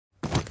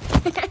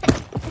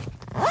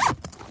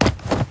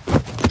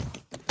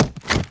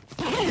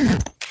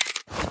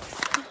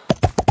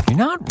You're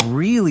not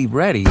really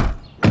ready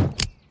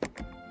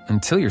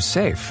until you're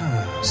safe.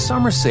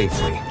 Summer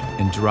safely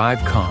and drive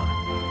calm.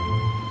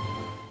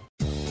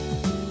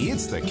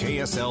 It's the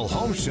KSL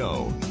Home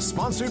Show,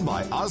 sponsored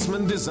by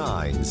Osmond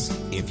Designs.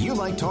 If you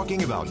like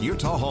talking about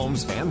Utah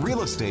homes and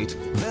real estate,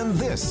 then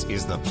this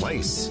is the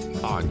place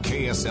on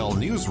KSL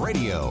News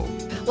Radio.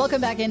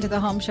 Welcome back into the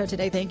Home Show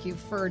today. Thank you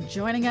for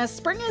joining us.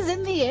 Spring is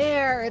in the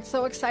air. It's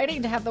so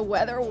exciting to have the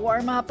weather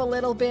warm up a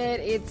little bit.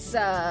 It's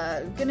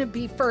going to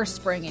be first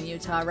spring in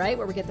Utah, right?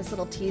 Where we get this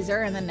little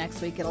teaser, and then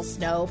next week it'll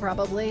snow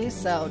probably.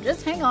 So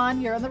just hang on.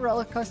 You're on the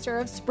roller coaster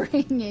of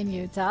spring in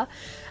Utah.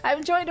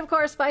 I'm joined, of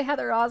course, by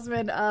Heather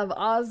Osmond of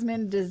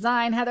Osmond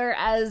Design. Heather,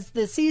 as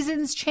the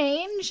seasons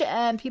change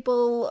and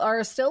people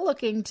are still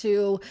looking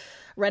to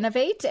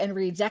renovate and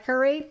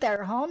redecorate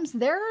their homes,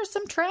 there are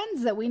some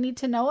trends that we need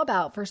to know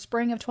about for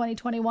spring of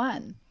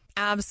 2021.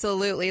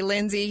 Absolutely,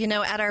 Lindsay. You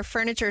know, at our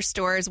furniture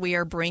stores, we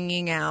are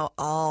bringing out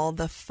all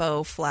the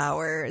faux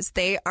flowers.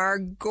 They are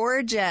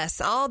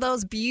gorgeous. All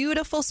those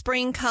beautiful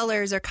spring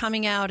colors are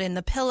coming out in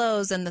the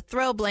pillows and the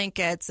throw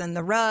blankets and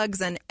the rugs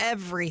and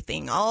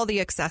everything, all the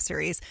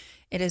accessories.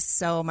 It is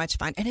so much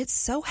fun, and it's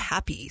so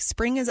happy.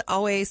 Spring is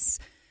always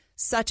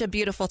such a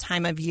beautiful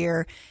time of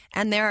year,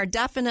 and there are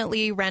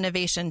definitely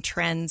renovation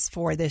trends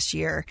for this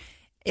year.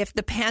 If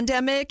the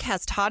pandemic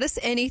has taught us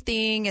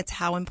anything, it's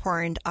how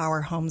important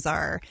our homes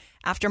are.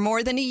 After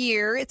more than a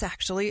year,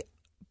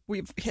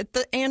 we've hit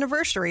the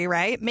anniversary,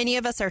 right? Many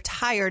of us are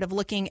tired of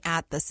looking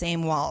at the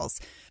same walls.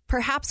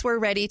 Perhaps we're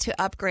ready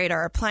to upgrade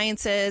our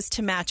appliances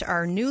to match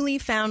our newly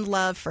found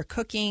love for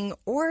cooking,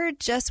 or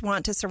just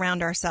want to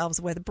surround ourselves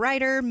with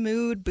brighter,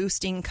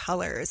 mood-boosting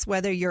colors.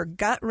 Whether you're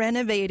gut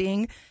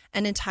renovating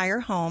an entire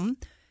home,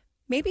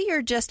 maybe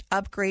you're just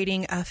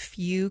upgrading a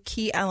few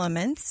key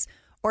elements,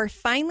 or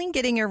finally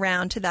getting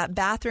around to that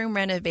bathroom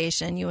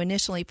renovation you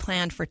initially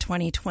planned for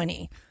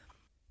 2020.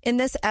 In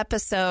this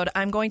episode,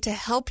 I'm going to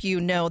help you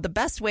know the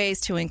best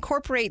ways to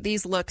incorporate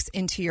these looks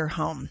into your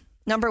home.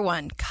 Number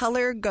one,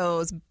 color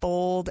goes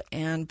bold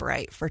and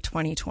bright for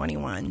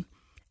 2021.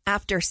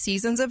 After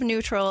seasons of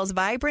neutrals,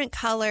 vibrant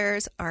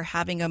colors are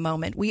having a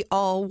moment. We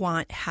all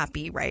want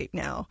happy right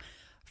now.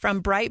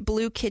 From bright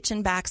blue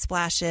kitchen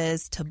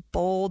backsplashes to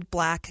bold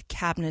black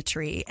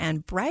cabinetry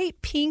and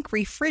bright pink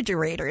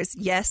refrigerators.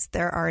 Yes,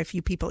 there are a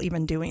few people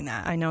even doing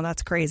that. I know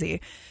that's crazy.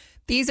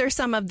 These are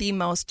some of the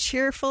most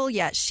cheerful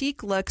yet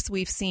chic looks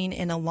we've seen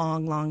in a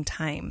long, long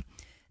time.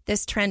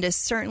 This trend is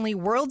certainly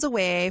worlds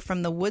away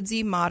from the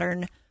woodsy,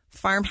 modern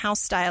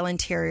farmhouse-style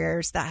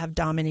interiors that have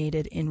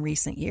dominated in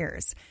recent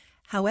years.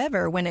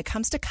 However, when it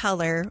comes to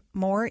color,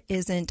 more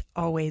isn't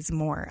always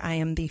more. I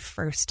am the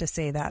first to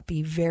say that.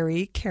 Be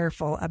very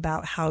careful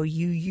about how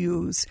you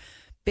use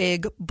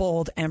big,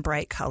 bold, and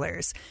bright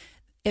colors.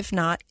 If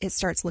not, it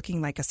starts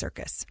looking like a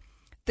circus.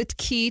 The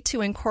key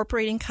to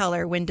incorporating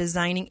color when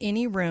designing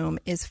any room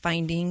is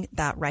finding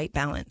that right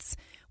balance.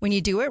 When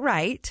you do it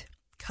right,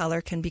 color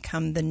can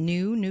become the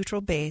new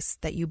neutral base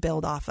that you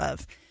build off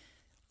of.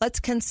 Let's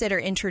consider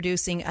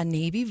introducing a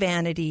navy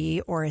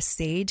vanity or a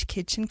sage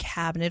kitchen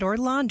cabinet or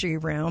laundry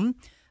room,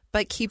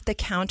 but keep the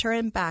counter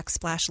and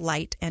backsplash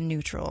light and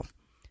neutral.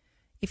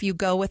 If you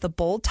go with a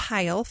bold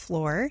tile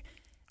floor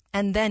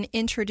and then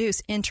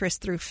introduce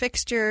interest through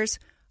fixtures,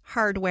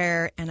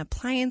 hardware, and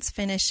appliance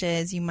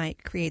finishes, you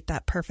might create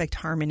that perfect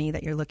harmony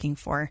that you're looking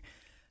for.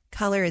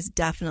 Color is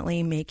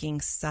definitely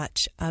making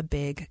such a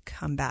big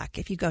comeback.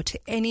 If you go to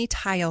any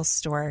tile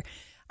store,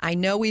 I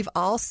know we've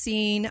all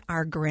seen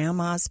our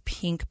grandma's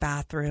pink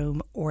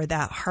bathroom or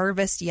that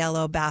harvest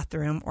yellow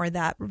bathroom or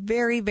that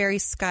very, very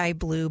sky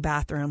blue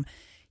bathroom.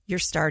 You're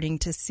starting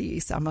to see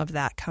some of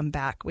that come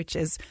back, which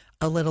is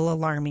a little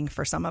alarming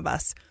for some of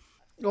us.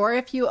 Or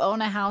if you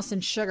own a house in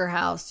Sugar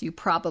House, you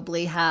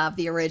probably have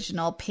the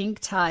original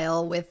pink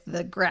tile with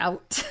the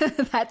grout.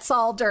 That's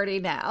all dirty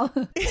now.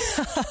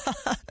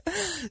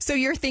 So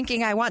you're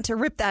thinking, I want to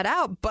rip that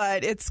out,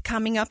 but it's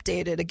coming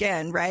updated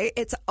again, right?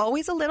 It's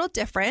always a little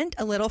different,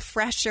 a little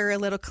fresher, a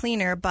little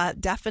cleaner, but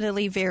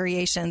definitely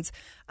variations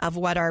of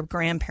what our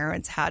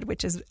grandparents had,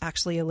 which is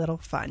actually a little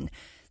fun.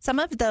 Some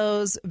of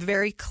those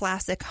very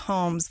classic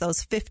homes,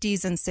 those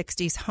 50s and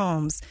 60s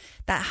homes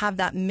that have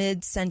that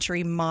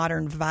mid-century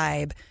modern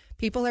vibe,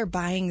 people are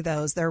buying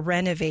those. They're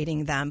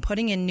renovating them,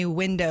 putting in new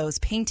windows,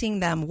 painting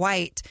them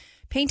white,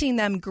 painting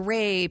them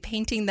gray,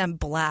 painting them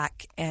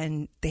black,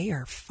 and they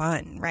are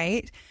fun,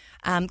 right?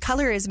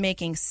 Color is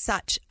making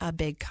such a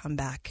big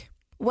comeback.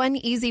 One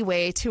easy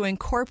way to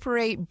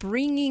incorporate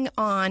bringing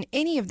on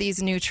any of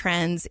these new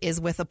trends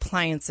is with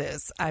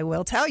appliances. I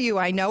will tell you,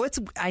 I know it's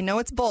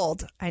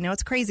bold. I know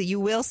it's crazy. You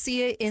will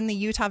see it in the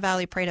Utah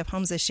Valley Parade of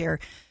Homes this year.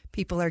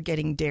 People are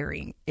getting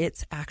daring.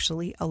 It's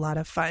actually a lot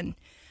of fun.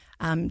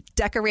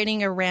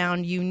 Decorating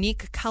around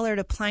unique colored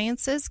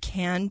appliances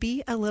can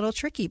be a little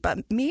tricky, but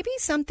maybe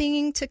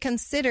something to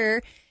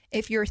consider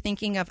if you're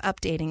thinking of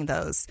updating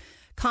those.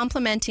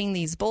 Complementing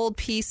these bold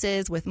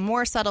pieces with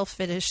more subtle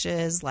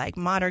finishes like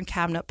modern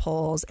cabinet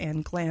pulls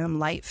and glam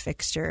light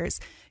fixtures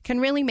can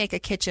really make a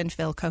kitchen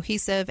feel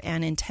cohesive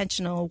and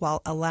intentional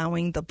while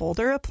allowing the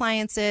bolder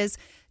appliances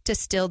to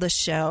steal the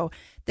show.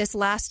 This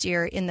last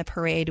year in the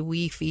parade,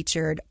 we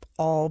featured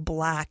all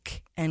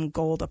black and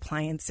gold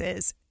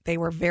appliances. They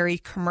were very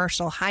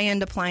commercial,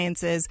 high-end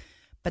appliances,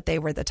 but they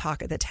were the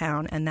talk of the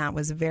town, and that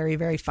was very,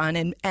 very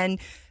fun and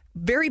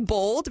very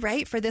bold,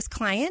 right, for this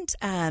client.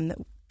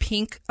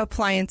 Pink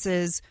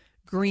appliances,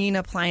 green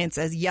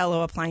appliances,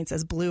 yellow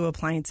appliances, blue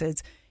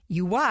appliances.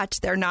 You watch,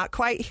 they're not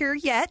quite here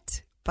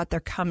yet, but they're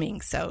coming.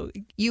 So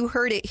you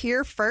heard it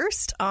here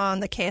first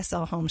on the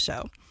KSL Home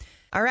Show.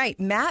 All right,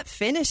 matte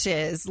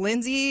finishes.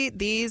 Lindsay,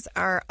 these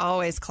are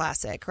always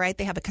classic, right?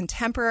 They have a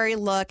contemporary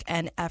look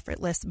and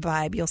effortless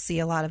vibe. You'll see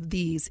a lot of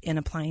these in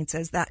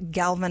appliances. That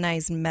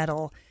galvanized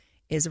metal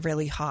is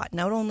really hot,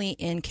 not only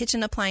in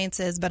kitchen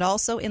appliances, but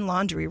also in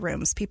laundry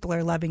rooms. People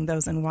are loving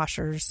those in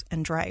washers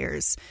and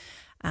dryers.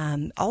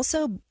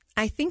 Also,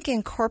 I think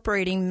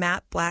incorporating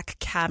matte black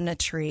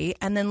cabinetry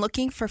and then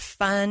looking for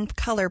fun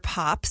color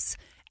pops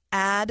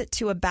add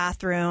to a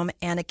bathroom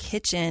and a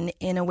kitchen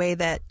in a way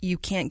that you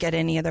can't get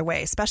any other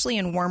way, especially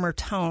in warmer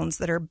tones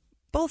that are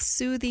both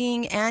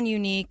soothing and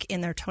unique in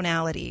their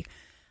tonality.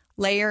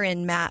 Layer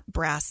in matte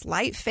brass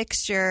light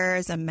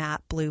fixtures, a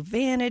matte blue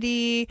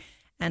vanity,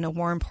 and a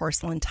warm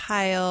porcelain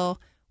tile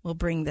will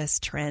bring this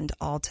trend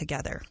all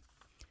together.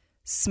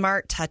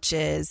 Smart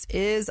touches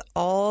is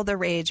all the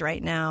rage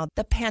right now.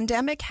 The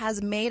pandemic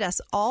has made us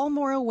all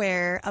more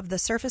aware of the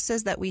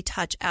surfaces that we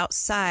touch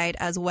outside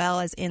as well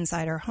as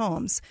inside our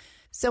homes.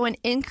 So an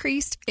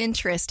increased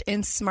interest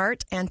in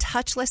smart and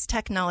touchless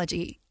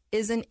technology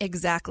isn't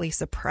exactly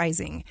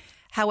surprising.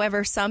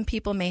 However, some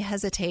people may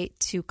hesitate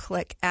to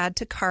click add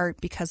to cart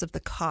because of the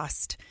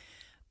cost.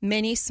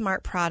 Many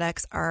smart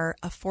products are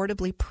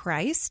affordably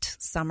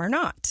priced, some are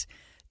not.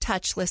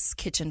 Touchless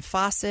kitchen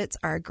faucets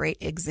are a great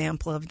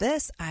example of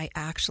this. I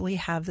actually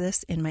have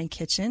this in my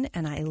kitchen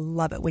and I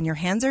love it. When your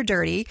hands are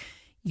dirty,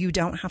 you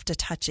don't have to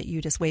touch it.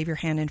 You just wave your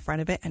hand in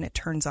front of it and it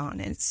turns on,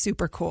 and it's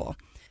super cool.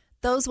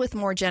 Those with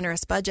more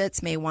generous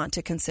budgets may want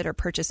to consider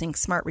purchasing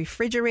smart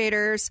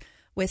refrigerators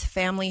with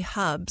family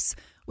hubs,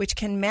 which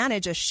can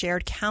manage a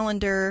shared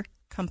calendar,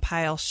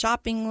 compile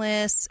shopping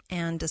lists,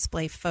 and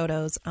display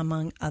photos,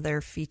 among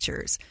other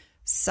features.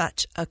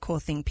 Such a cool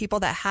thing. People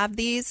that have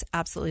these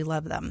absolutely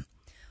love them.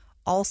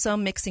 Also,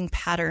 mixing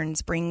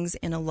patterns brings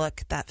in a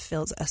look that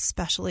feels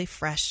especially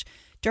fresh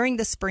during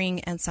the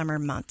spring and summer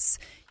months.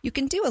 You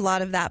can do a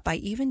lot of that by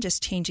even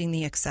just changing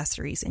the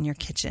accessories in your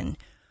kitchen.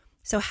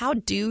 So how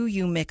do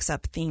you mix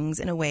up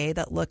things in a way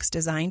that looks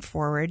design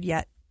forward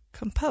yet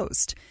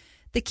composed?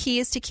 The key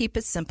is to keep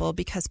it simple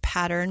because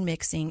pattern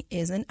mixing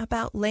isn't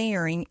about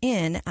layering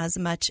in as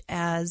much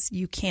as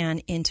you can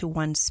into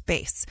one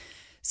space.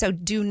 So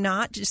do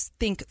not just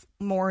think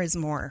more is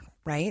more,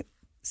 right?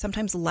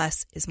 Sometimes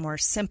less is more.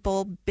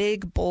 Simple,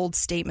 big, bold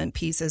statement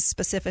pieces,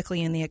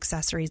 specifically in the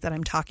accessories that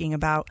I'm talking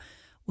about,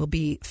 will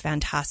be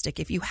fantastic.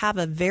 If you have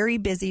a very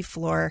busy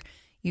floor,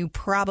 you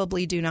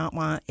probably do not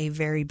want a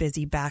very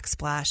busy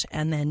backsplash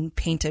and then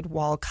painted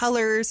wall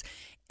colors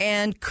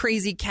and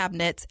crazy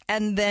cabinets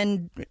and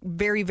then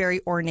very, very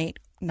ornate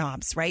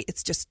knobs, right?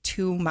 It's just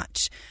too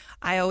much.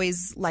 I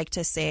always like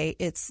to say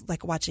it's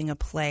like watching a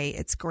play.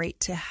 It's great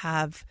to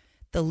have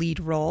the lead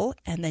role,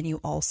 and then you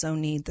also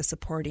need the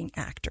supporting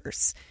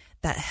actors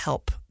that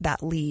help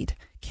that lead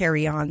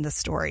carry on the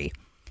story.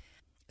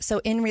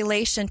 So in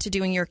relation to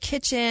doing your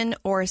kitchen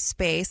or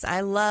space, I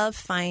love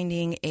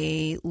finding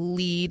a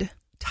lead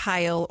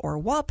tile or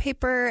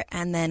wallpaper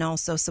and then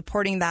also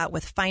supporting that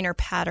with finer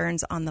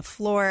patterns on the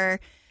floor,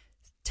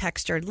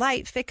 textured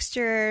light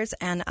fixtures,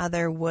 and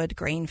other wood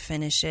grain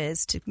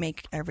finishes to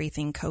make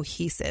everything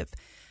cohesive.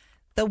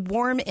 The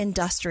warm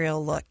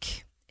industrial look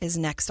is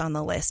next on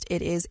the list.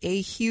 It is a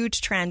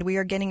huge trend. We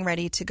are getting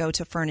ready to go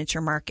to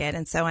Furniture Market,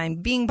 and so I'm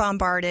being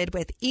bombarded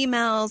with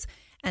emails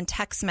and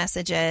text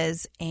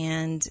messages,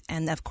 and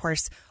of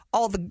course,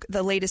 all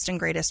the latest and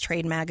greatest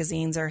trade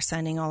magazines are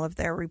sending all of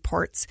their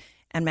reports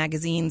and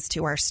magazines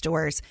to our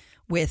stores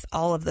with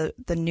all of the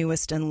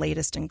newest and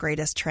latest and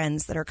greatest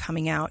trends that are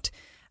coming out.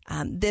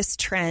 This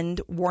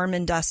trend, warm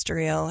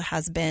industrial,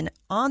 has been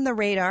on the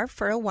radar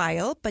for a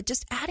while, but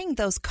just adding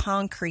those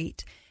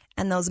concrete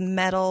and those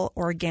metal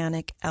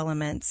organic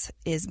elements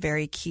is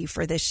very key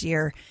for this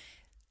year.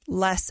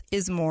 Less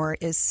is more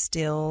is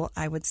still,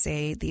 I would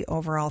say, the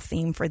overall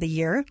theme for the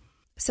year.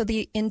 So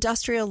the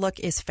industrial look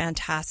is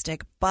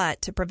fantastic,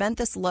 but to prevent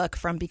this look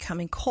from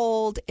becoming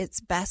cold,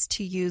 it's best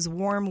to use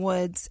warm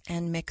woods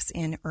and mix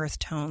in earth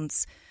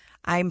tones.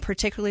 I'm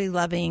particularly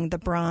loving the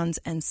bronze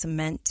and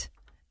cement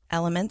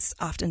elements.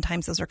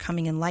 Oftentimes those are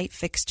coming in light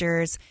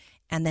fixtures,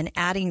 and then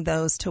adding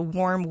those to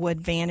warm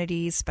wood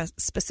vanities,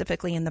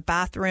 specifically in the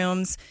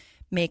bathrooms,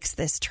 makes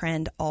this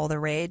trend all the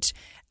rage.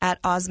 At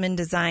Osmond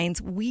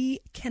Designs, we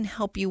can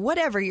help you,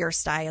 whatever your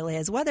style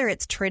is, whether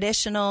it's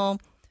traditional,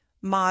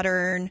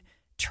 modern,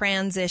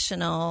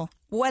 transitional,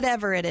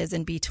 whatever it is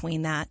in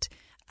between that.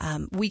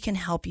 we can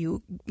help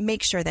you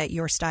make sure that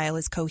your style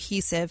is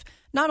cohesive,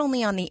 not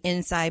only on the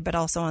inside, but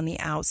also on the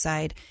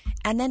outside.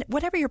 And then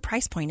whatever your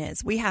price point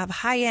is, we have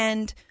high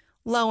end,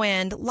 low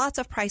end, lots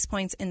of price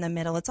points in the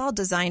middle. It's all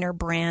designer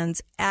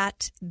brands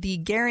at the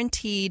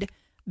guaranteed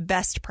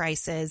best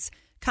prices.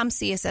 Come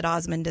see us at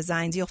Osmond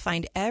Designs. You'll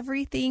find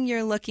everything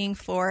you're looking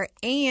for,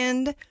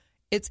 and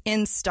it's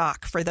in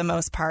stock for the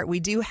most part. We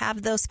do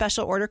have those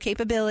special order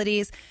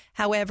capabilities.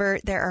 However,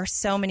 there are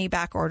so many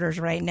back orders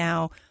right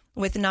now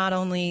with not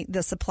only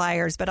the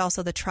suppliers, but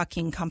also the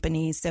trucking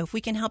companies. So if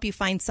we can help you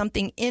find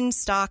something in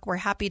stock, we're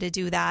happy to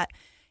do that.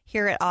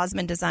 Here at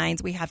Osmond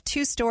Designs, we have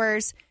 2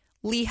 stores,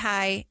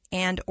 Lehigh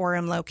and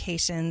Orem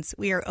locations.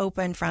 We are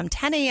open from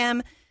 10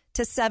 a.m.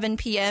 to 7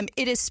 p.m.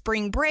 It is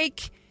spring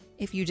break.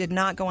 If you did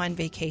not go on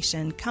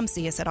vacation, come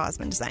see us at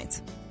Osmond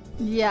Designs.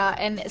 Yeah,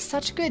 and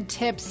such good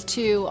tips,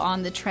 too,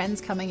 on the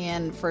trends coming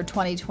in for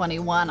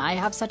 2021. I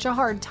have such a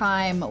hard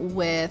time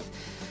with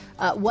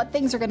what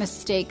things are going to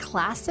stay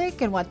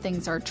classic and what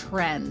things are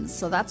trends.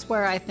 So that's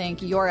where I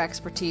think your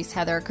expertise,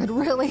 Heather, could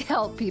really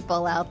help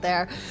people out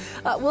there.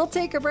 We'll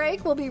take a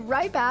break. We'll be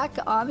right back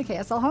on the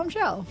KSL Home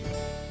Show.